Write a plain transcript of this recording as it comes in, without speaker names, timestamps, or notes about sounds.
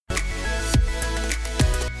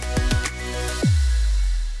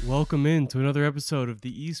Welcome in to another episode of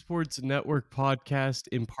the Esports Network podcast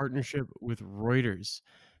in partnership with Reuters.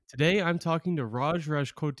 Today I'm talking to Raj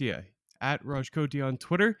Rajkotia at Rajkotia on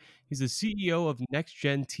Twitter. He's the CEO of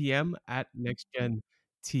NextGen TM at NextGen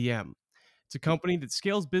TM. It's a company that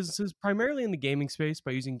scales businesses primarily in the gaming space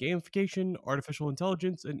by using gamification, artificial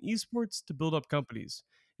intelligence, and esports to build up companies.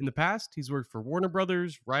 In the past, he's worked for Warner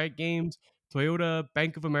Brothers, Riot Games, Toyota,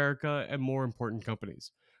 Bank of America, and more important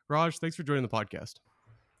companies. Raj, thanks for joining the podcast.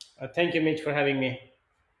 Thank you, Mitch, for having me.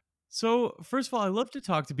 So, first of all, I love to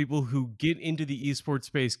talk to people who get into the esports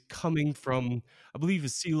space coming from, I believe, a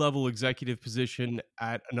C-level executive position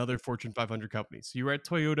at another Fortune 500 company. So, you were at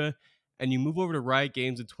Toyota and you move over to Riot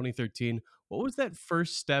Games in 2013. What was that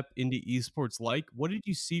first step into esports like? What did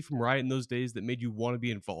you see from Riot in those days that made you want to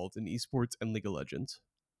be involved in esports and League of Legends?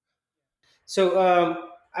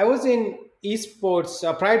 I was in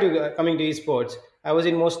esports prior to coming to esports. I was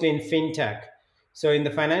in mostly in fintech. So in the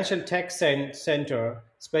financial tech center,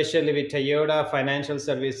 especially with Toyota Financial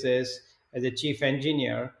Services as a chief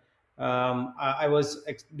engineer, I was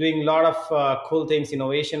doing a lot of cool things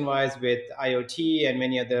innovation wise with IoT and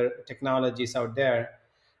many other technologies out there.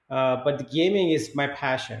 But the gaming is my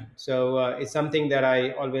passion. So it's something that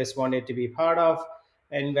I always wanted to be part of.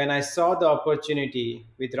 And when I saw the opportunity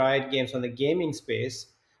with Riot Games on the gaming space,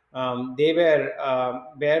 they were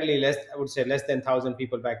barely less, I would say less than 1,000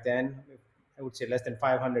 people back then. I would say less than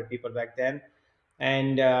 500 people back then.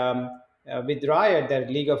 And with Riot, their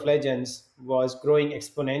League of Legends was growing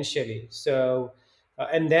exponentially. So,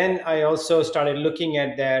 and then I also started looking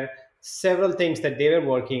at their several things that they were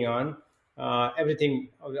working on, everything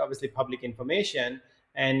obviously public information.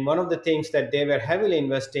 And one of the things that they were heavily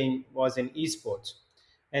investing was in esports.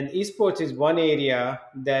 And esports is one area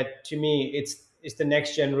that to me it's the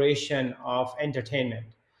next generation of entertainment,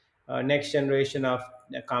 next generation of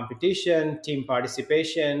competition, team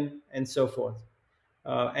participation, and so forth.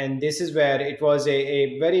 And this is where it was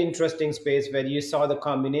a very interesting space where you saw the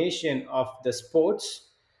combination of the sports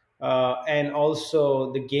and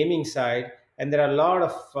also the gaming side. And there are a lot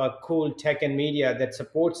of cool tech and media that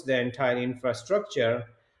supports the entire infrastructure,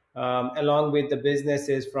 along with the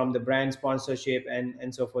businesses from the brand sponsorship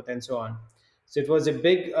and so forth and so on. So it was a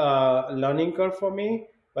big learning curve for me,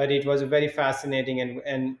 but it was a very fascinating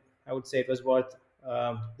and I would say it was worth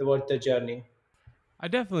the journey. I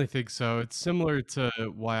definitely think so. It's similar to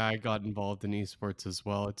why I got involved in esports as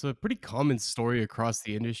well. It's a pretty common story across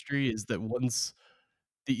the industry is that once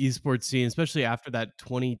the esports scene, especially after that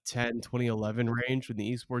 2010, 2011 range when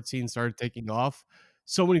the esports scene started taking off,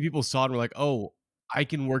 so many people saw it and were like, "Oh, I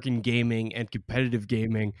can work in gaming and competitive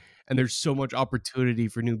gaming, and there's so much opportunity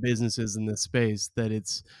for new businesses in this space that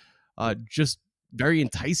it's just very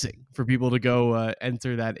enticing for people to go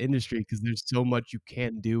enter that industry because there's so much you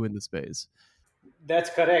can do in the space."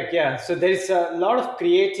 That's correct. Yeah. So there's a lot of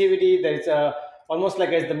creativity. There's almost like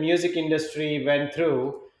as the music industry went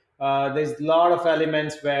through. There's a lot of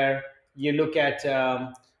elements where you look at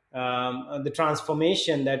the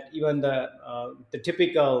transformation that even the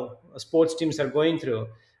typical sports teams are going through.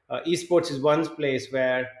 Esports is one place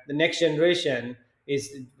where the next generation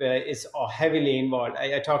is heavily involved.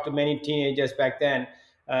 I talked to many teenagers back then,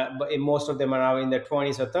 but most of them are now in their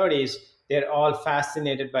 20s or 30s. They're all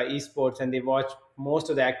fascinated by esports and they watch most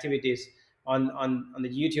of the activities on the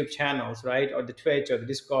YouTube channels, right, or the Twitch or the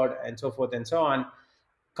Discord and so forth and so on,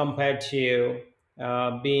 compared to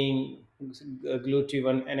being glued to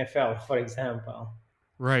an NFL, for example.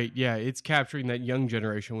 Right. Yeah. It's capturing that young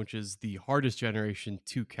generation, which is the hardest generation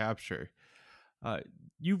to capture. Uh,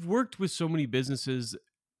 you've worked with so many businesses.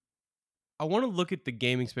 I want to look at the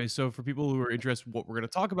gaming space. So, for people who are interested, in what we're going to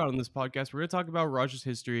talk about on this podcast, we're going to talk about Raj's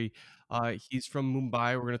history. He's from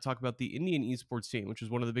Mumbai. We're going to talk about the Indian esports scene, which is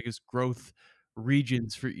one of the biggest growth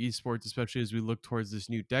regions for esports, especially as we look towards this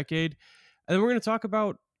new decade. And then we're going to talk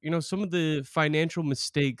about some of the financial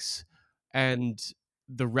mistakes and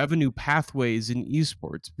the revenue pathways in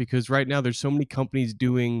esports, because right now there's so many companies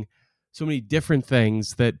doing so many different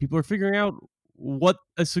things that people are figuring out what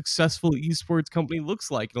a successful esports company looks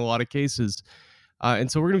like in a lot of cases.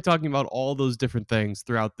 And so we're going to be talking about all those different things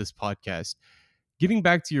throughout this podcast. Getting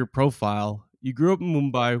back to your profile, you grew up in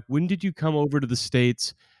Mumbai. When did you come over to the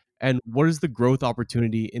States? And what is the growth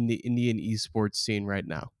opportunity in the Indian esports scene right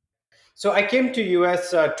now? So I came to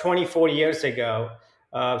US 24 years ago.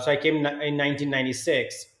 So I came in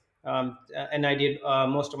 1996, and I did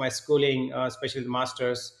most of my schooling, especially the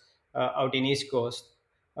masters, out in East Coast.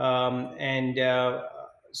 And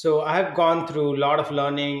So I have gone through a lot of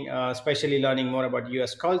learning, especially learning more about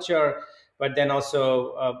US culture, but then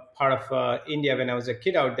also part of India when I was a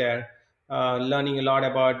kid out there. learning a lot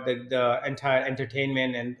about the entire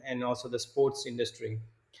entertainment and also the sports industry.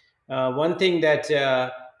 One thing that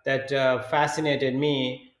fascinated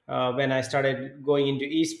me when I started going into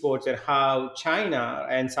esports and how China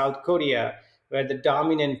and South Korea were the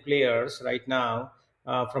dominant players right now,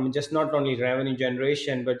 from just not only revenue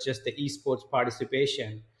generation but just the esports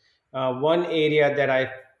participation. One area that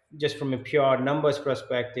I, just from a pure numbers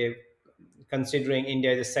perspective, considering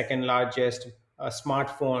India is the second largest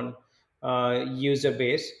smartphone user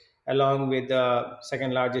base, along with the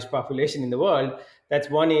second largest population in the world. That's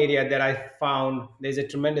one area that I found there's a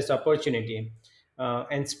tremendous opportunity.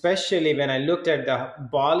 And especially when I looked at the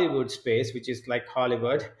Bollywood space, which is like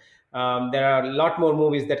Hollywood, there are a lot more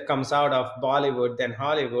movies that comes out of Bollywood than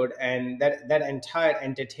Hollywood, and that entire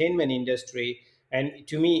entertainment industry. And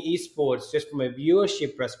to me, esports, just from a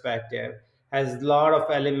viewership perspective, has a lot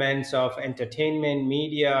of elements of entertainment,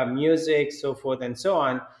 media, music, so forth and so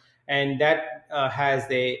on, and that has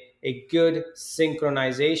a good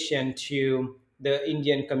synchronization to the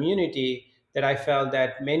Indian community, that I felt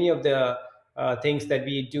that many of the things that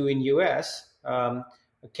we do in US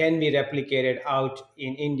can be replicated out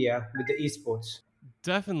in India with the esports.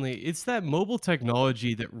 Definitely. It's that mobile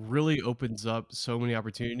technology that really opens up so many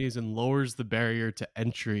opportunities and lowers the barrier to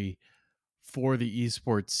entry for the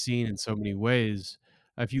esports scene in so many ways.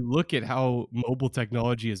 If you look at how mobile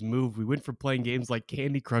technology has moved, we went from playing games like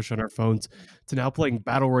Candy Crush on our phones to now playing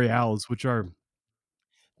battle royales, which are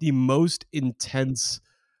the most intense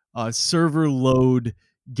server load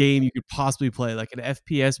game you could possibly play. Like an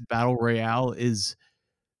FPS battle royale is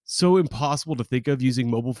so impossible to think of using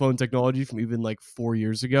mobile phone technology from even like 4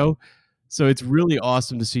 years ago. So it's really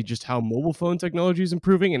awesome to see just how mobile phone technology is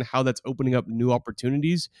improving and how that's opening up new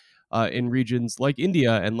opportunities in regions like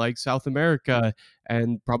India and like South America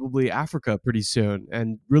and probably Africa pretty soon,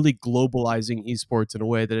 and really globalizing esports in a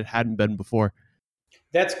way that it hadn't been before.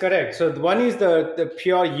 That's correct. So the one is the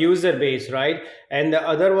pure user base, right? And the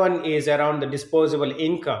other one is around the disposable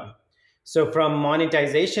income. So from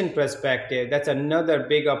monetization perspective, that's another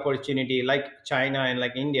big opportunity, like China and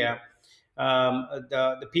like India.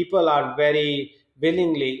 The people are very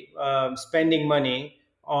willingly spending money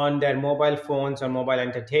on their mobile phones, on mobile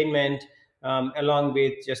entertainment, along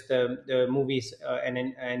with just the movies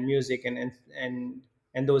and music and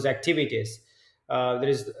those activities. There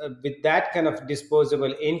is with that kind of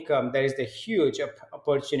disposable income, there is the huge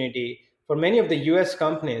opportunity for many of the US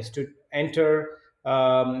companies to enter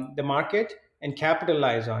the market and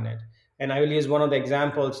capitalize on it. And I will use one of the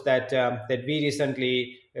examples that we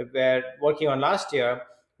recently were working on last year,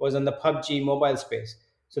 was on the PUBG mobile space.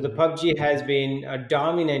 So the Mhm. PUBG has been a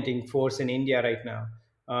dominating force in India right now.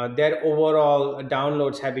 Their overall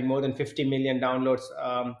downloads have been more than 50 million downloads,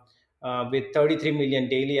 with 33 million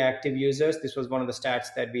daily active users. This was one of the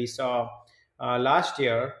stats that we saw last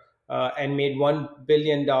year, and made $1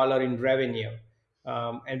 billion in revenue,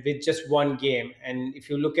 and with just one game. And if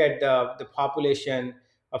you look at the population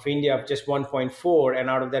of India of just 1.4, and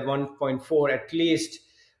out of that 1.4, at least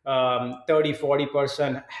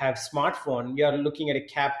 30-40% have smartphone, we are looking at a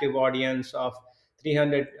captive audience of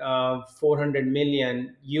 300 400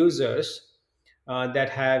 million users that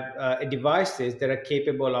have devices that are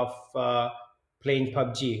capable of playing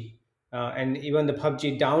PUBG. And even the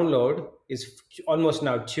PUBG download is almost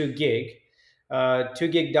now 2 gig. 2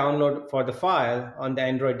 gig download for the file on the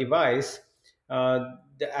Android device.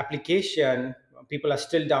 The application, people are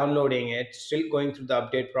still downloading it, still going through the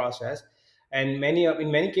update process. And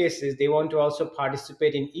in many cases, they want to also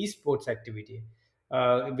participate in esports activity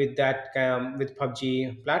with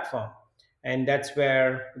PUBG platform. And that's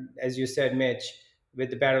where, as you said, Mitch, with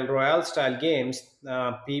the battle royale style games,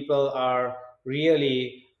 people are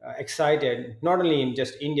really excited, not only in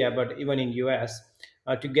just India but even in US,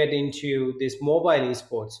 to get into this mobile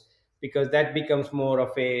esports, because that becomes more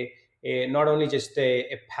of a not only just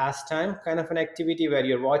a pastime kind of an activity where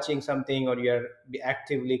you're watching something or you're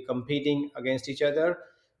actively competing against each other.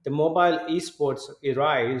 The mobile esports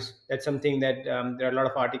arise, that's something that there are a lot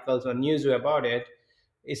of articles on Newzoo about it,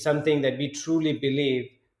 is something that we truly believe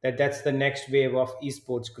that that's the next wave of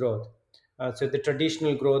esports growth. So the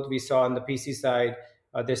traditional growth we saw on the PC side,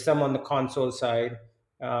 there's some on the console side,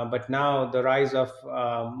 but now the rise of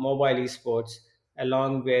mobile esports,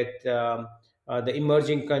 along with the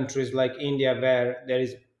emerging countries like India, where there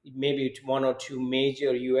is maybe one or two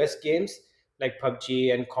major US games like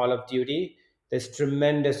PUBG and Call of Duty. There's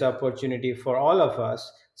tremendous opportunity for all of us,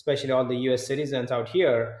 especially all the US citizens out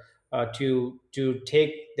here, to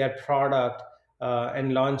take that product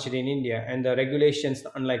and launch it in India. And the regulations,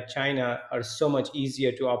 unlike China, are so much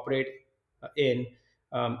easier to operate in.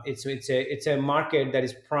 It's a market that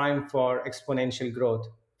is primed for exponential growth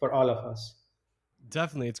for all of us.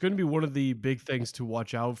 Definitely. It's going to be one of the big things to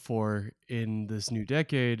watch out for in this new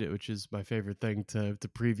decade, which is my favorite thing to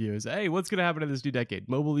preview is, hey, what's going to happen in this new decade?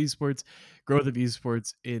 Mobile esports, growth of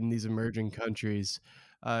esports in these emerging countries.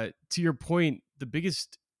 To your point, the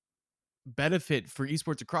biggest benefit for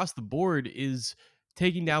esports across the board is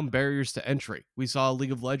taking down barriers to entry. We saw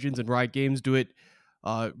League of Legends and Riot Games do it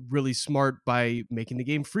really smart by making the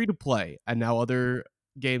game free to play, and now other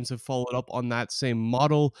games have followed up on that same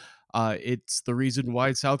model. It's the reason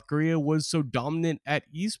why South Korea was so dominant at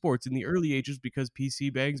esports in the early ages because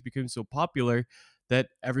PC bangs became so popular that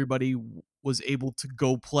everybody was able to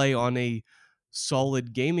go play on a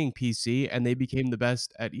solid gaming PC and they became the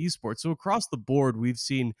best at esports. So across the board, we've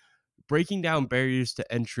seen breaking down barriers to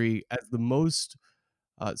entry as the most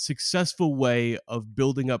successful way of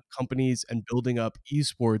building up companies and building up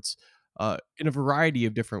esports in a variety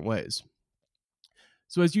of different ways.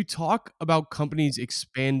 So, as you talk about companies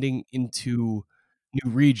expanding into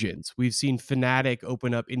new regions, we've seen Fnatic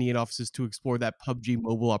open up Indian offices to explore that PUBG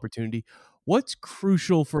mobile opportunity. What's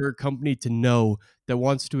crucial for a company to know that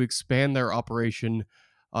wants to expand their operation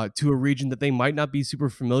to a region that they might not be super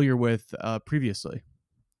familiar with previously?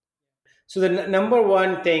 So the number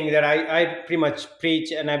one thing that I pretty much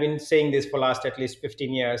preach, and I've been saying this for last at least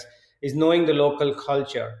 15 years, is knowing the local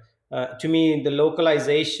culture. To me, the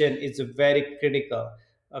localization is a very critical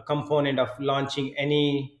component of launching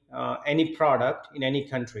any product in any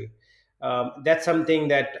country. That's something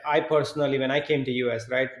that I personally, when I came to US,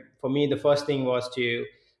 right, for me, the first thing was to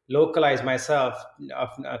localize myself of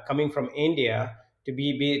coming from India to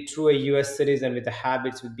be true a US citizen with the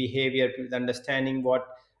habits, with behavior, with understanding what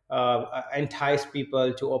entice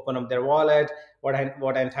people to open up their wallet,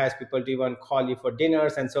 what entice people to even call you for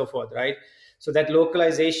dinners and so forth, right? So that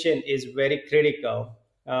localization is very critical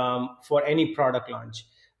for any product launch.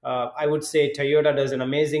 I would say Toyota does an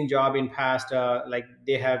amazing job in past. Like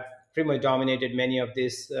they have pretty much dominated many of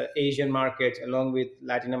these Asian markets along with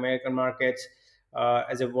Latin American markets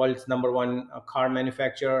as a world's number one car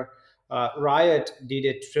manufacturer. Riot did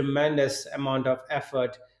a tremendous amount of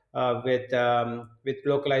effort with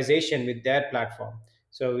localization with their platform.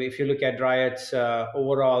 So if you look at Riot's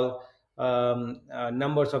overall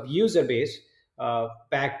numbers of user base,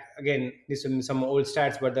 back again, this is some old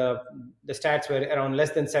stats, but the stats were around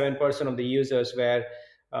less than 7% of the users were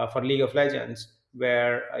for League of Legends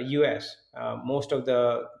were US. Most of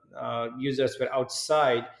the users were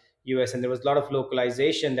outside US, and there was a lot of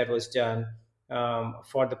localization that was done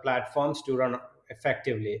for the platforms to run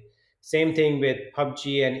effectively. Same thing with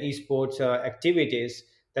PUBG and esports activities.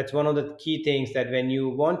 That's one of the key things that when you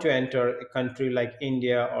want to enter a country like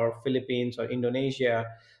India or Philippines or Indonesia,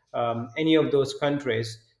 any of those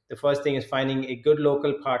countries, the first thing is finding a good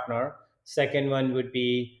local partner. Second one would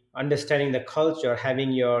be understanding the culture,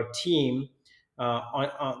 having your team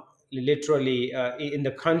literally in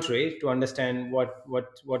the country to understand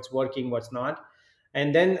what's working, what's not,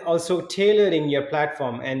 and then also tailoring your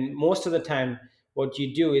platform. And most of the time what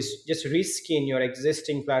you do is just reskin your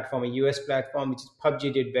existing platform, a US platform, which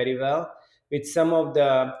PUBG did very well, with some of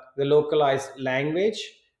the localized language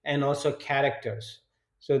and also characters.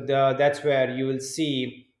 So that's where you will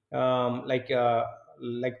see like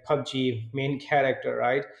PUBG main character,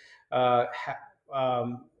 right?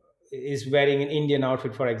 Is wearing an Indian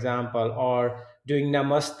outfit, for example, or doing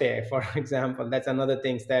namaste, for example. That's another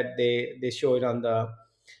things that they show it on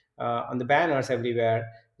the banners everywhere,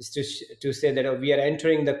 is to say that we are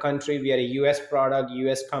entering the country, we are a US product,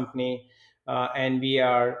 US company, and we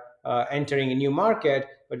are entering a new market,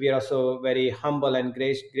 but we are also very humble and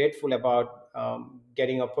grateful about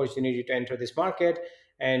getting opportunity to enter this market,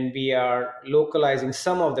 and we are localizing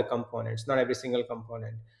some of the components, not every single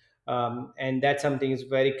component. And that's something is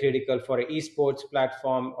very critical for an esports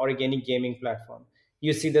platform or any gaming platform.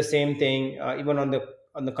 You see the same thing even on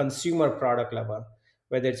the consumer product level,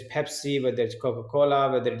 whether it's Pepsi, whether it's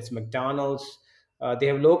Coca-Cola, whether it's McDonald's. They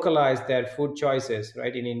have localized their food choices,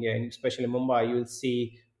 right? In India, and especially Mumbai, you will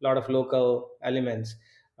see a lot of local elements.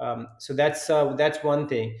 So that's one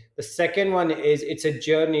thing. The second one is it's a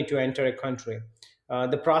journey to enter a country.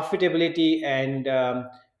 The profitability and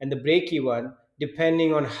the break even,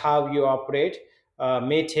 depending on how you operate,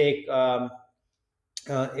 may take a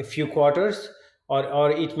few quarters,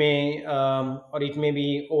 or it may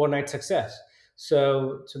be overnight success.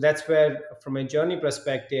 So that's where, from a journey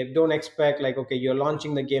perspective, don't expect like, okay, you're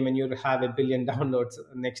launching the game and you'll have a billion downloads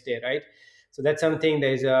next day, right? So that's something.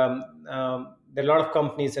 There are a lot of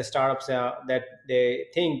companies and startups that they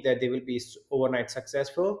think that they will be overnight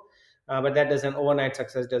successful, but that doesn't overnight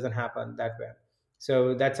success doesn't happen that way.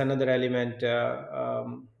 So that's another element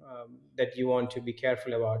that you want to be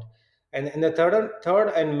careful about. And the third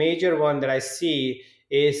and major one that I see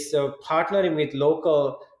is partnering with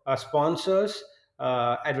local sponsors,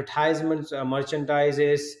 advertisements,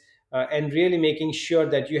 merchandises, and really making sure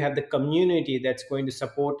that you have the community that's going to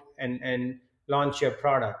support and launch your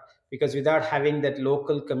product. Because without having that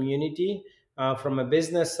local community from a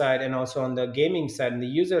business side and also on the gaming side and the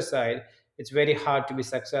user side, it's very hard to be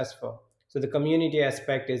successful. So the community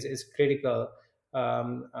aspect is critical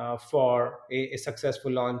for a successful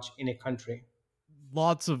launch in a country.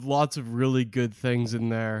 Lots of really good things in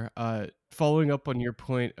there. Following up on your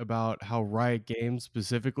point about how Riot Games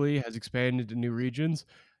specifically has expanded to new regions,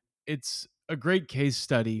 it's a great case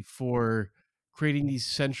study for creating these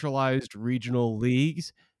centralized regional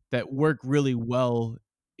leagues that work really well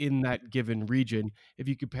in that given region. If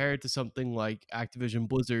you compare it to something like Activision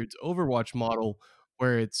Blizzard's Overwatch model,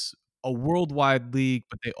 where it's a worldwide league,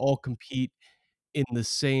 but they all compete in the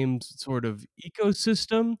same sort of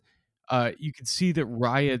ecosystem, you can see that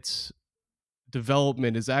Riot's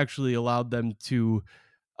development has actually allowed them to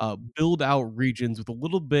build out regions with a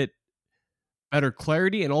little bit better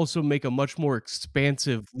clarity and also make a much more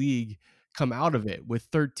expansive league come out of it with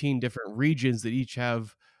 13 different regions that each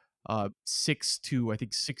have 6 to I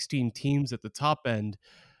think 16 teams at the top end.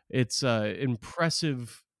 It's a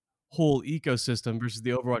impressive whole ecosystem versus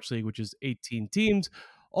the Overwatch League, which is 18 teams,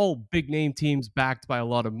 all big name teams backed by a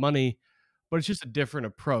lot of money, but it's just a different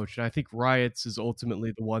approach. And I think Riots is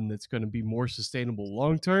ultimately the one that's going to be more sustainable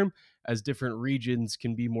long term, as different regions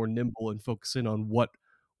can be more nimble and focus in on what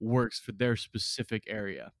works for their specific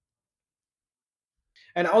area.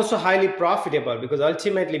 And also highly profitable, because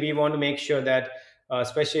ultimately we want to make sure that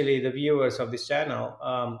especially the viewers of this channel,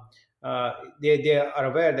 they are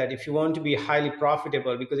aware that if you want to be highly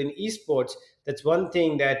profitable, because in esports, that's one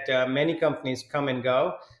thing that many companies come and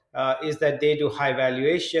go, is that they do high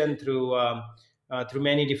valuation through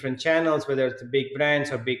many different channels, whether it's the big brands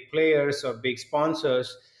or big players or big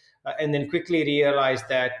sponsors, and then quickly realize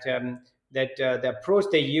that the approach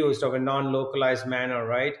they used of a non-localized manner,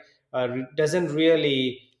 right, doesn't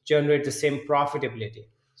really generate the same profitability.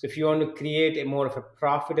 So if you want to create a more of a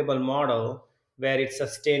profitable model where it's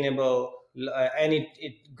sustainable, and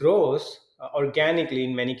it grows organically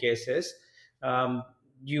in many cases, um,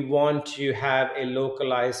 you want to have a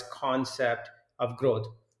localized concept of growth.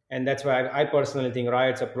 And that's why I personally think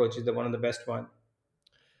Riot's approach is the one of the best one.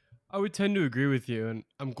 I would tend to agree with you, and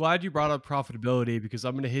I'm glad you brought up profitability because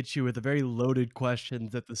I'm going to hit you with a very loaded question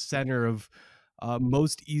at the center of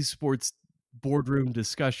most esports boardroom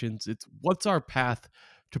discussions. It's what's our path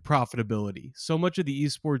to profitability? So much of the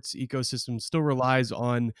esports ecosystem still relies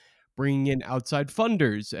on bringing in outside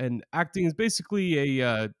funders and acting as basically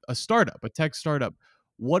a startup, a tech startup.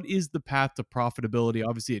 What is the path to profitability?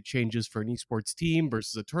 Obviously, it changes for an esports team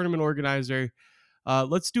versus a tournament organizer.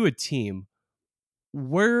 Let's do a team.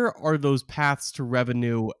 Where are those paths to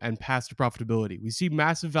revenue and paths to profitability? We see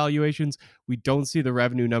massive valuations. We don't see the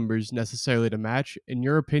revenue numbers necessarily to match. In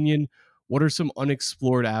your opinion, what are some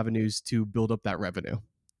unexplored avenues to build up that revenue?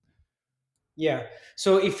 Yeah.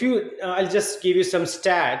 So if you, I'll just give you some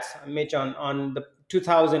stats, Mitch, on the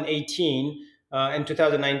 2018 and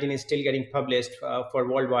 2019 is still getting published for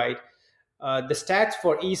worldwide. The stats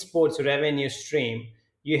for esports revenue stream,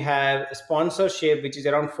 you have sponsorship, which is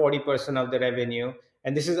around 40% of the revenue.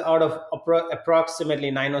 And this is out of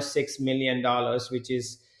approximately $906 million, which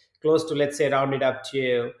is close to, let's say, rounded up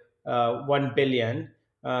to 1 billion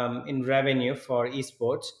in revenue for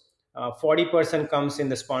esports. 40% comes in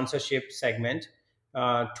the sponsorship segment,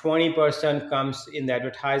 20% comes in the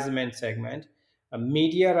advertisement segment.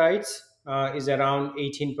 Media rights is around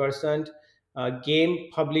 18%. Game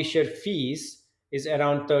publisher fees is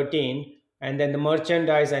around 13, and then the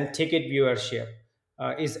merchandise and ticket viewership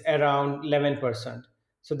is around 11%.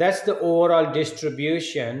 So that's the overall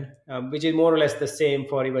distribution, which is more or less the same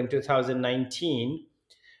for even 2019.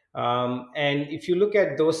 And if you look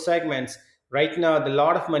at those segments, right now, the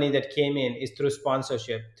lot of money that came in is through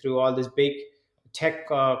sponsorship, through all this big tech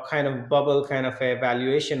kind of bubble, kind of a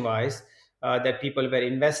valuation wise, that people were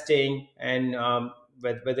investing. And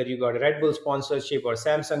whether you got a Red Bull sponsorship or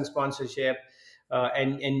Samsung sponsorship,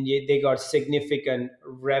 and they got significant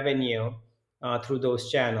revenue through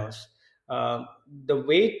those channels. The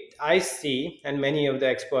way I see, and many of the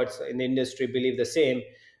experts in the industry believe the same,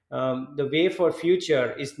 the way for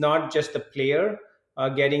future is not just the player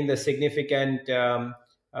getting the significant uh,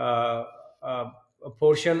 a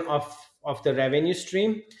portion of the revenue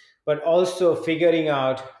stream, but also figuring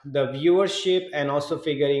out the viewership and also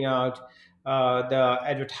figuring out the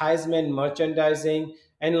advertisement, merchandising,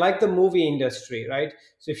 and like the movie industry, right?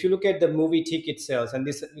 So if you look at the movie ticket sales, and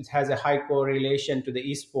this it has a high correlation to the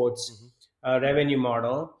esports Hmm. revenue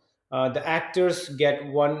model. The actors get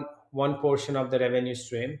one portion of the revenue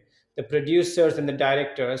stream. The producers and the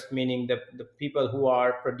directors, meaning the people who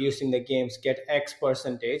are producing the games, get X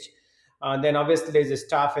percentage. Then obviously there's the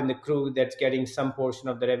staff and the crew that's getting some portion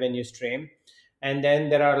of the revenue stream. And then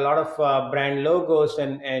there are a lot of brand logos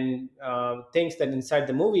and things that inside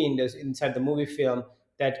the movie industry, inside the movie film,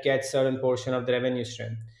 that get certain portion of the revenue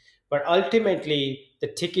stream. But ultimately the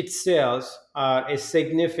ticket sales are a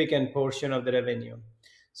significant portion of the revenue.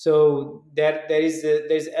 So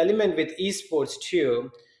there's element with esports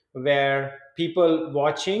too, where people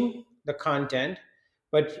watching the content,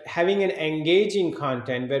 but having an engaging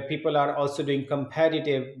content where people are also doing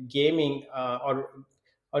competitive gaming, or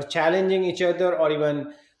challenging each other, or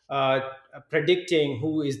even predicting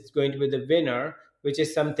who is going to be the winner, which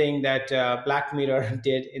is something that Black Mirror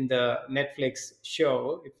did in the Netflix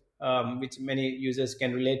show, which many users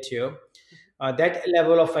can relate to. That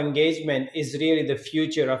level of engagement is really the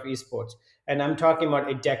future of esports. And I'm talking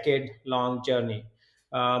about a decade long journey.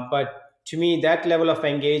 But to me, that level of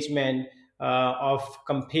engagement, of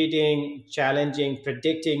competing, challenging,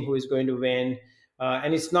 predicting who is going to win,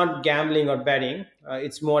 and it's not gambling or betting,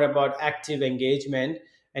 it's more about active engagement.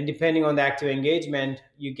 And depending on the active engagement,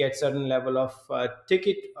 you get certain level of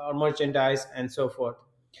ticket or merchandise and so forth.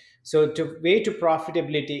 So to way to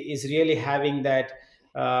profitability is really having that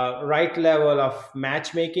right level of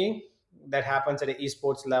matchmaking that happens at an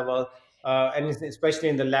esports level, and especially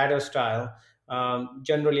in the ladder style.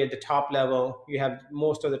 Generally, at the top level, you have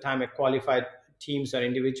most of the time a qualified teams or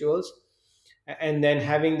individuals, and then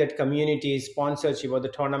having that community sponsorship or the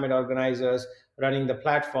tournament organizers running the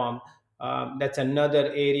platform. That's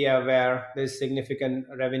another area where there's significant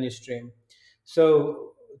revenue stream.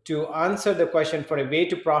 So to answer the question for a way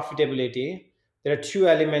to profitability, there are two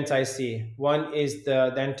elements I see. One is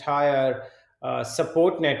the entire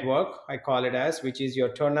support network, I call it as, which is your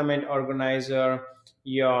tournament organizer,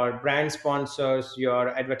 your brand sponsors, your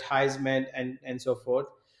advertisement, and so forth.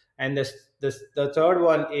 And the third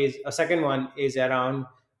one is a second one is around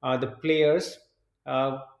the players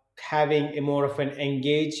uh, having a more of an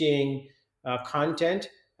engaging content,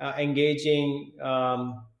 engaging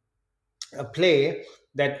a play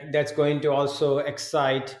that's going to also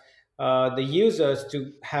excite the users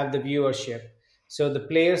to have the viewership. So the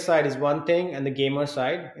player side is one thing, and the gamer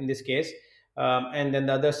side in this case, and then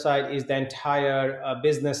the other side is the entire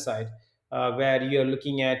business side, where you're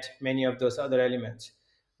looking at many of those other elements.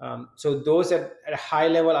 So those at a high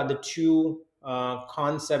level are the two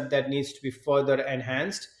concept that needs to be further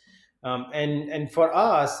enhanced. And for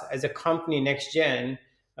us as a company, next gen,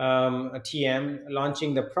 a TM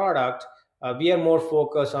launching the product, we are more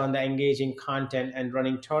focused on the engaging content and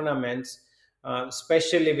running tournaments,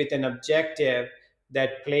 especially with an objective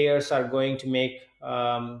that players are going to make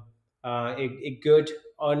a good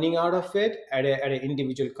earning out of it at an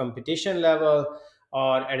individual competition level,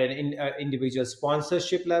 or at an individual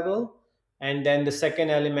sponsorship level. And then the second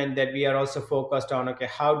element that we are also focused on, okay,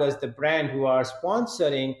 how does the brand who are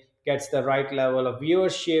sponsoring gets the right level of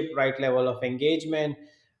viewership, right level of engagement,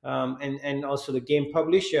 and also the game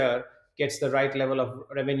publisher gets the right level of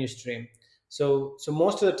revenue stream. So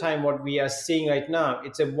most of the time, what we are seeing right now,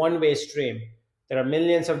 it's a one-way stream. There are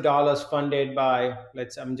millions of dollars funded by,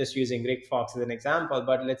 I'm just using Rick Fox as an example,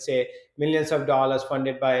 but let's say millions of dollars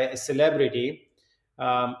funded by a celebrity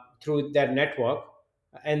through their network,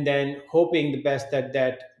 and then hoping the best that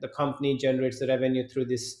the company generates the revenue through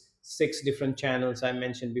these six different channels I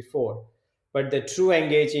mentioned before. But the true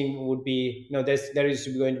engaging would be, there is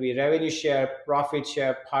going to be revenue share, profit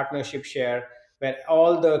share, partnership share, where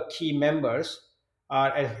all the key members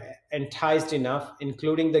are enticed enough,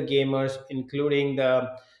 including the gamers, including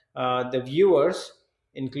the viewers,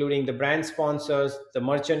 including the brand sponsors, the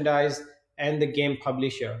merchandise, and the game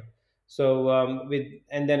publisher. So with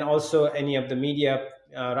and then also any of the media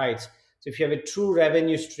rights. So if you have a true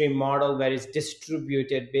revenue stream model where it's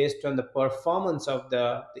distributed based on the performance of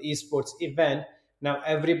the esports event, now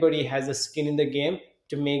everybody has a skin in the game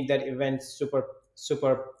to make that event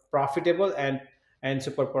super profitable and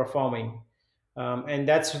super performing. And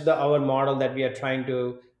that's our model that we are trying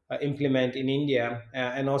to implement in India,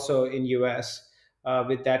 and also in US,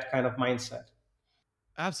 with that kind of mindset.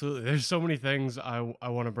 Absolutely. There's so many things I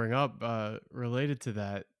want to bring up related to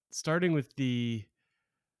that. Starting with the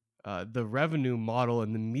revenue model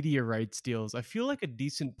and the media rights deals. I feel like a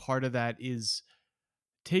decent part of that is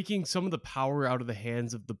taking some of the power out of the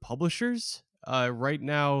hands of the publishers. Right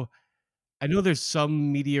now, I know there's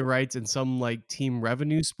some media rights and some like team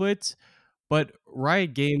revenue splits, but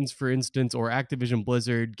Riot Games, for instance, or Activision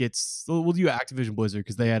Blizzard gets, we'll do Activision Blizzard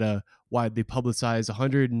because they had a widely publicized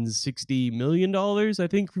 $160 million, I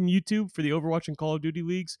think, from YouTube for the Overwatch and Call of Duty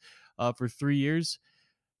leagues for 3 years.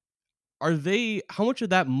 Are they, how much of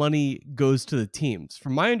that money goes to the teams?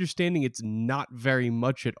 From my understanding, it's not very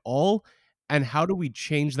much at all. And how do we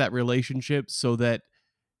change that relationship so that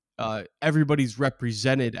everybody's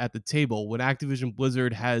represented at the table? When Activision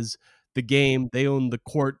Blizzard has the game, they own the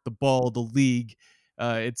court, the ball, the league.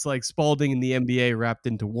 It's like Spalding and the NBA wrapped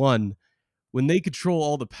into one. When they control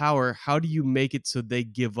all the power, how do you make it so they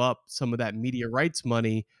give up some of that media rights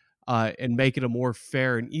money and make it a more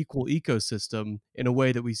fair and equal ecosystem in a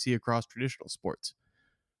way that we see across traditional sports?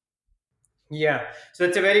 Yeah, so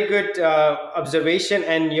it's a very good observation,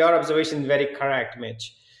 and your observation is very correct,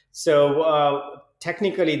 Mitch. So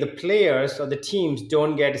technically, the players or the teams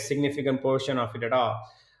don't get a significant portion of it at all.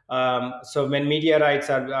 So when media rights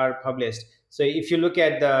are published, so if you look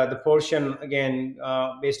at the portion again,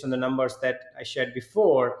 based on the numbers that I shared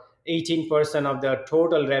before, 18% of the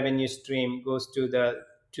total revenue stream goes to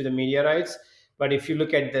the media rights. But if you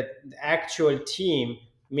look at the actual team,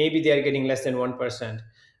 maybe they are getting less than 1%.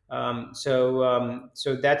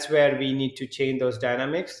 So that's where we need to change those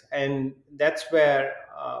dynamics, and that's where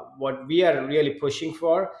what we are really pushing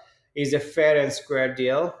for is a fair and square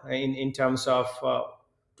deal in terms of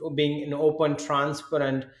being an open,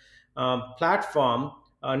 transparent platform,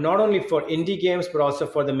 not only for indie games but also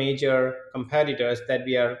for the major competitors that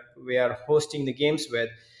we are hosting the games with.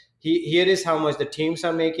 Here is how much the teams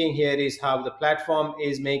are making. Here is how the platform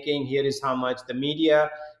is making. Here is how much the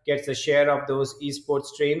media gets a share of those esports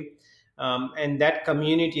stream. And that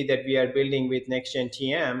community that we are building with NextGen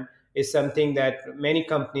TM is something that many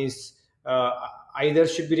companies either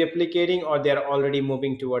should be replicating or they're already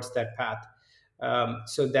moving towards that path.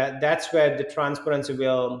 So that's where the transparency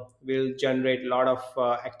will generate a lot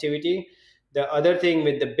of activity. The other thing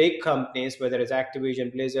with the big companies, whether it's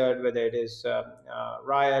Activision Blizzard, whether it is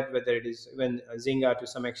Riot, whether it is even Zynga to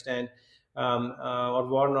some extent, or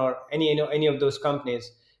Warner, any of those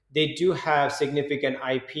companies, they do have significant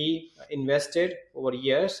IP invested over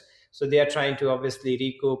years. So they are trying to obviously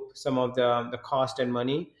recoup some of the cost and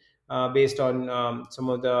money based on some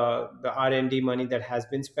of the R&D money that has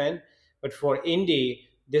been spent. But for indie,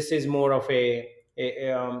 this is more of a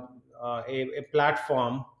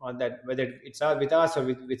platform on that, whether it's with us or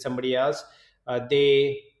with somebody else.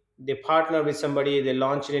 They partner with somebody, they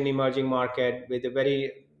launch in an emerging market with a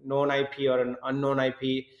very known IP or an unknown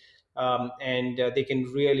IP, and they can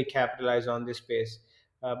really capitalize on this space.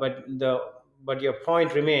 But your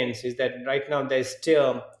point remains is that right now there's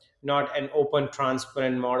still not an open,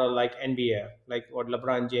 transparent model like NBA, like what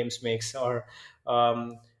LeBron James makes,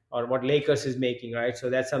 um, or what Lakers is making, right? So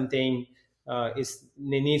that's something is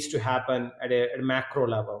needs to happen at a macro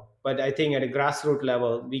level. But I think at a grassroots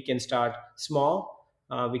level, we can start small.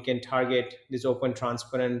 We can target this open,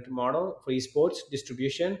 transparent model for esports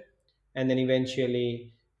distribution, and then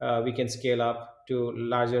eventually we can scale up to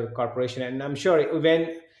larger corporation. And I'm sure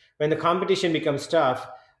when the competition becomes tough,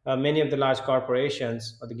 many of the large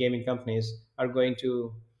corporations or the gaming companies are going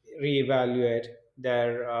to reevaluate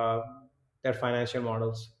their financial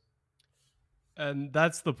models. And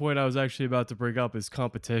that's the point I was actually about to bring up is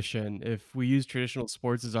competition. If we use traditional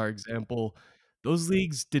sports as our example, those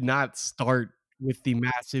leagues did not start with the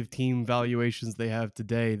massive team valuations they have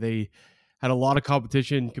today. They had a lot of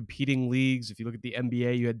competition, competing leagues. If you look at the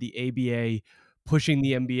NBA, you had the ABA pushing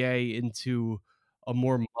the NBA into a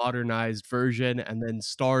more modernized version, and then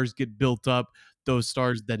stars get built up. Those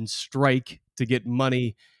stars then strike to get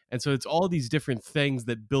money. And so it's all these different things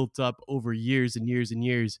that built up over years and years and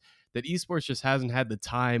years that esports just hasn't had the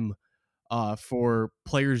time for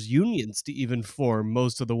players' unions to even form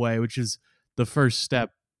most of the way, which is the first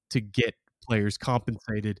step to get players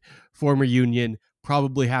compensated. Form a union,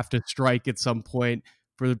 probably have to strike at some point.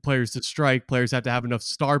 For the players to strike, players have to have enough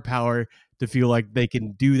star power to feel like they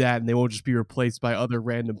can do that and they won't just be replaced by other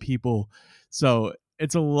random people. So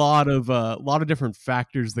it's a lot of different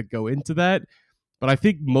factors that go into that. But I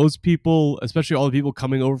think most people, especially all the people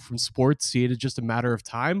coming over from sports, see it as just a matter of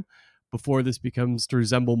time before this becomes to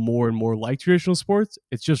resemble more and more like traditional sports.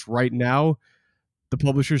 It's just right now, the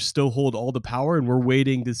publishers still hold all the power, and we're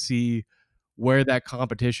waiting to see where that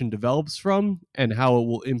competition develops from and how it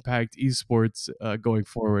will impact esports going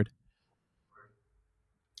forward.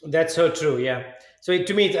 That's so true. Yeah. So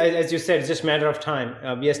to me, as you said, it's just a matter of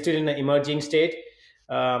time. We are still in an emerging state,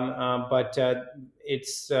 but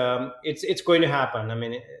it's going to happen. I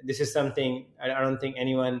mean, this is something I don't think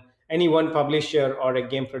any one publisher or a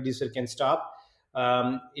game producer can stop.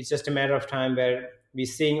 It's just a matter of time where we're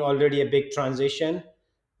seeing already a big transition,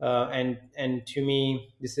 and to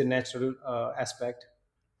me, this is a natural aspect.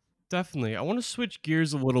 Definitely. I want to switch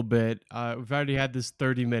gears a little bit. We've already had this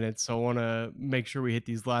 30 minutes, so I want to make sure we hit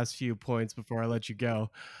these last few points before I let you go.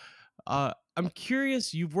 I'm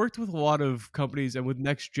curious, you've worked with a lot of companies, and with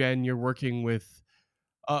Next Gen, you're working with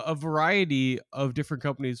a variety of different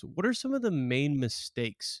companies. What are some of the main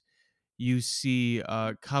mistakes you see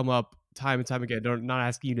come up time and time again? Not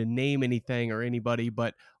asking you to name anything or anybody,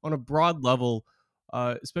 but on a broad level,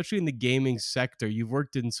 especially in the gaming sector, you've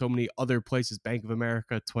worked in so many other places, Bank of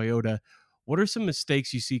America, Toyota. What are some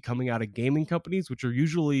mistakes you see coming out of gaming companies, which are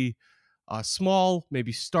usually small,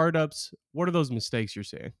 maybe startups? What are those mistakes you're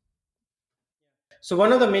seeing? So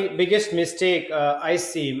one of the biggest mistake I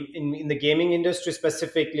see in the gaming industry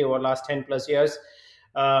specifically over the last 10 plus years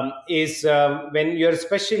is when you're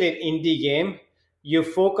especially an indie game, you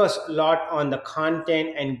focus a lot on the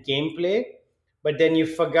content and gameplay, but then you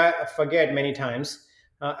forget many times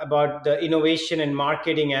about the innovation and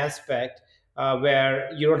marketing aspect,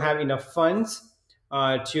 where you don't have enough funds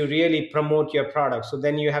to really promote your product. So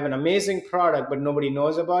then you have an amazing product, but nobody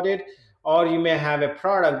knows about it. Or you may have a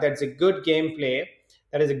product that's a good gameplay,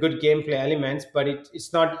 that is a good gameplay elements, but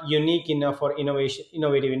it's not unique enough or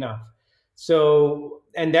innovative enough. So,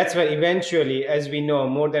 and that's where eventually, as we know,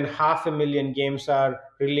 more than 500,000 games are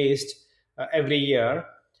released every year,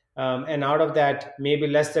 and out of that, maybe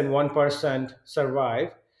less than 1%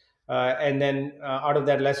 survive, and then out of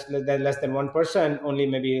that less than 1%, only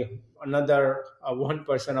maybe another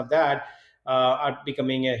 1% of that are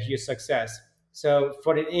becoming a huge success. So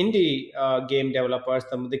for an indie game developers,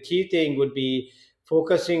 the key thing would be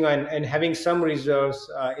focusing on and having some reserves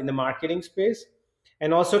in the marketing space,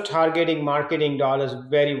 and also targeting marketing dollars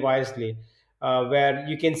very wisely, where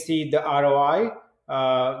you can see the ROI,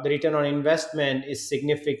 the return on investment is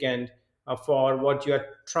significant for what you are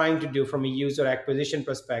trying to do from a user acquisition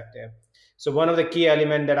perspective. So one of the key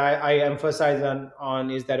element that I emphasize on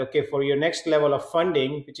is that, okay, for your next level of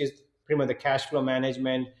funding, which is pretty much the cash flow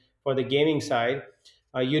management for the gaming side,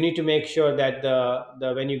 you need to make sure that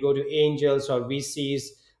the when you go to angels or VCs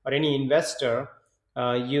or any investor,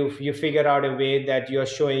 you figure out a way that you're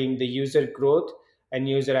showing the user growth and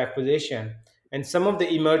user acquisition. And some of the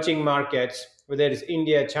emerging markets, whether it's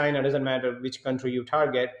India, China, doesn't matter which country you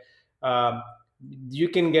target, um, you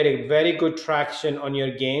can get a very good traction on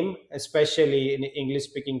your game, especially in English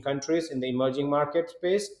speaking countries in the emerging market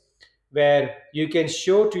space, where you can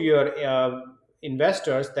show to your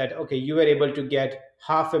investors that, okay, you were able to get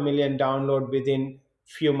 500,000 download within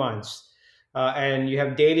few months, and you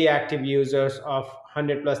have daily active users of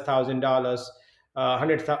 100 plus $1,000,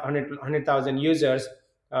 100,000 users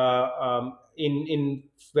in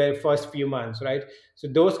very first few months, right? So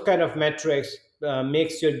those kind of metrics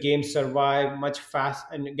makes your game survive much fast,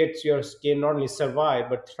 and gets your game not only survive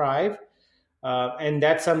but thrive. And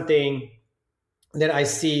that's something that I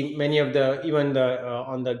see many of the, even the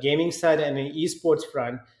on the gaming side and in esports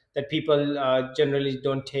front, that people generally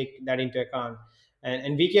don't take that into account.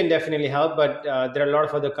 And we can definitely help, but there are a lot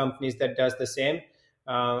of other companies that does the same.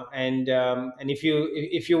 And if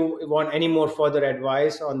you want any more further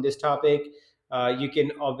advice on this topic, you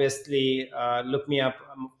can obviously look me up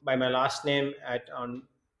by my last name at on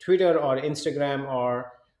Twitter or Instagram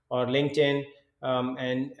or LinkedIn,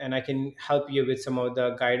 and I can help you with some of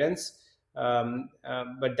the guidance.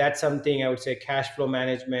 But that's something I would say: cash flow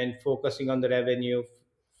management, focusing on the revenue,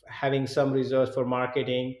 having some reserves for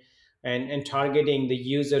marketing, and targeting the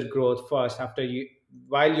user growth first after you,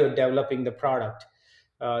 while you're developing the product.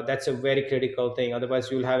 That's a very critical thing. Otherwise,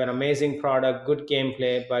 you'll have an amazing product, good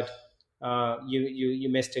gameplay, but you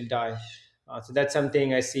may still die. So that's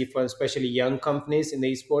something I see for especially young companies in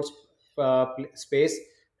the esports space,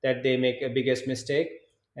 that they make a biggest mistake.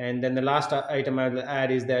 And then the last item I'll add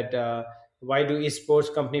is that why do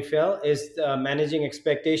esports company fail is managing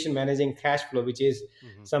expectation, managing cash flow, which is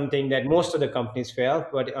Hmm. something that most of the companies fail.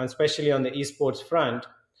 But especially on the esports front,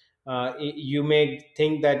 you may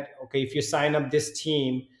think that, okay, if you sign up this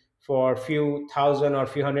team for a few thousand or a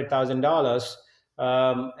few $100,000,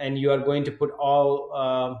 and you are going to put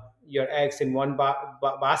all your eggs in one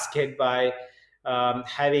basket by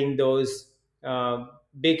having those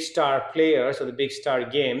big star players or the big star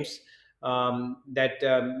games that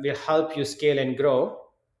will help you scale and grow.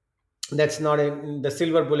 That's not a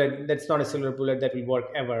silver bullet that will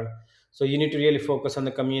work ever. So you need to really focus on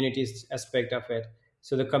the community aspect of it.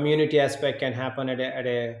 So the community aspect can happen at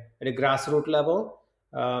a grassroots level,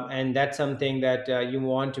 and that's something that you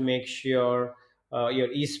want to make sure your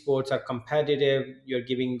esports are competitive, you're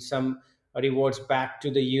giving some rewards back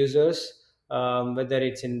to the users, whether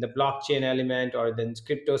it's in the blockchain element or the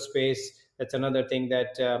crypto space. That's another thing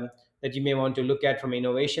that you may want to look at from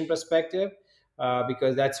innovation perspective,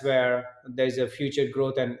 because that's where there's a future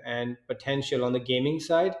growth and potential on the gaming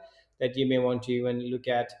side that you may want to even look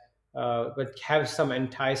at, but have some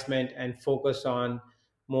enticement and focus on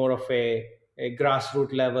more of a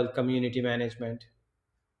grassroots level community management.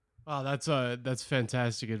 Oh, that's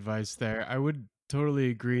fantastic advice there. I would totally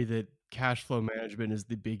agree that cash flow management is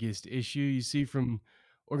the biggest issue you see from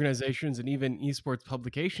organizations and even esports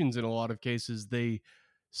publications. In a lot of cases, they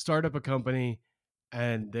start up a company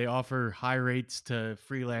and they offer high rates to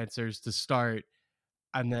freelancers to start,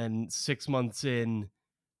 and then 6 months in,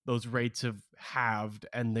 those rates have halved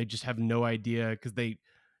and they just have no idea because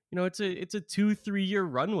it's a 2-3 year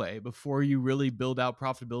runway before you really build out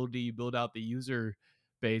profitability, you build out the user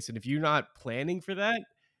base. And if you're not planning for that,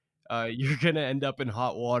 you're going to end up in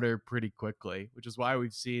hot water pretty quickly, which is why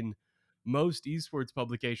we've seen most esports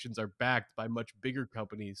publications are backed by much bigger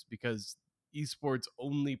companies, because esports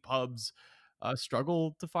only pubs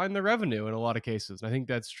struggle to find the revenue in a lot of cases. And I think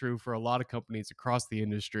that's true for a lot of companies across the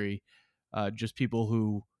industry, just people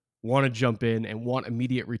who want to jump in and want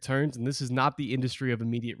immediate returns. And this is not the industry of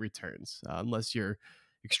immediate returns, unless you're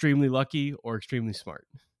extremely lucky or extremely smart.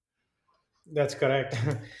 That's correct.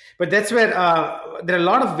 But that's where there are a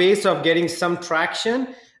lot of ways of getting some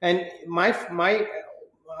traction. And my final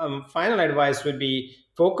advice would be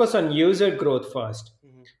focus on user growth first.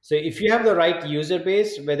 Mhm. So if you have the right user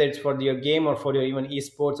base, whether it's for your game or for your even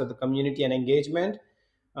esports or the community and engagement,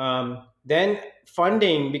 then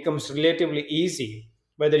funding becomes relatively easy.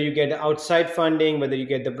 Whether you get outside funding, whether you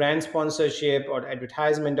get the brand sponsorship or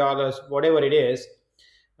advertisement dollars, whatever it is,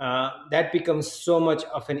 that becomes so much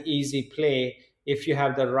of an easy play if you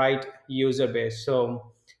have the right user base. And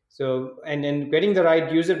in getting the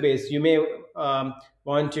right user base, you may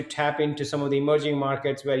want to tap into some of the emerging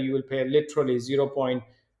markets where you will pay literally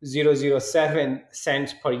 0.007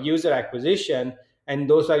 cents per user acquisition, and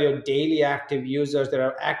those are your daily active users that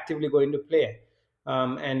are actively going to play.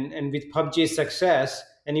 And with PUBG's success,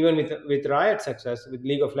 and even with Riot success, with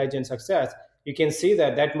League of Legends success, you can see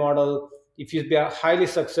that model, if you are highly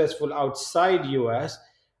successful outside US,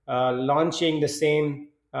 launching the same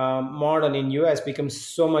model in US becomes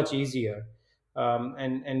so much easier.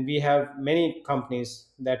 And we have many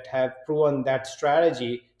companies that have proven that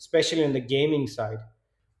strategy, especially on the gaming side.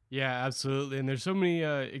 Yeah, absolutely. And there's so many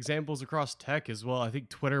examples across tech as well. I think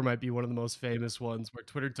Twitter might be one of the most famous ones, where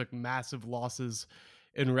Twitter took massive losses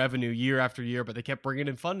in revenue year after year, but they kept bringing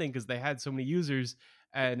in funding because they had so many users.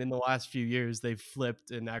 And in the last few years, they've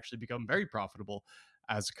flipped and actually become very profitable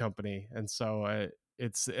as a company. And so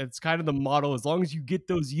it's kind of the model. As long as you get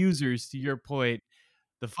those users, to your point,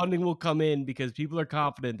 the funding will come in, because people are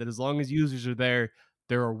confident that as long as users are there,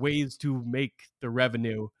 there are ways to make the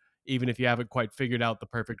revenue, even if you haven't quite figured out the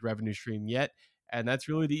perfect revenue stream yet. And that's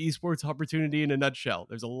really the esports opportunity in a nutshell.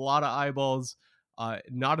 There's a lot of eyeballs,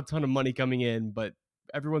 not a ton of money coming in, but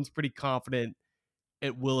everyone's pretty confident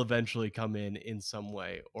it will eventually come in some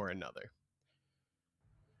way or another.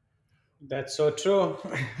 That's so true.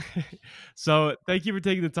 So thank you for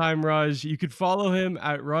taking the time, Raj. You could follow him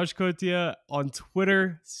at Raj Kotia on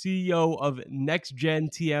Twitter, CEO of NextGen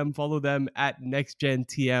TM. Follow them at NextGen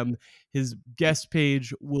TM. His guest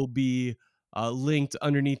page will be linked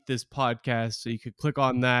underneath this podcast, so you could click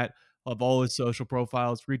on that. Of all his social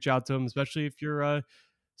profiles, reach out to him, especially if you're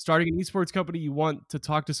starting an esports company. You want to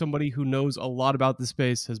talk to somebody who knows a lot about the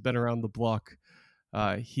space, has been around the block.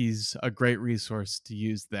 He's a great resource to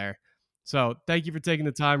use there. So thank you for taking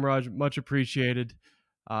the time, Raj. Much appreciated.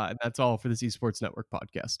 And that's all for this Esports Network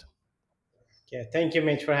podcast. Yeah, thank you,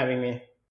 Mitch, for having me.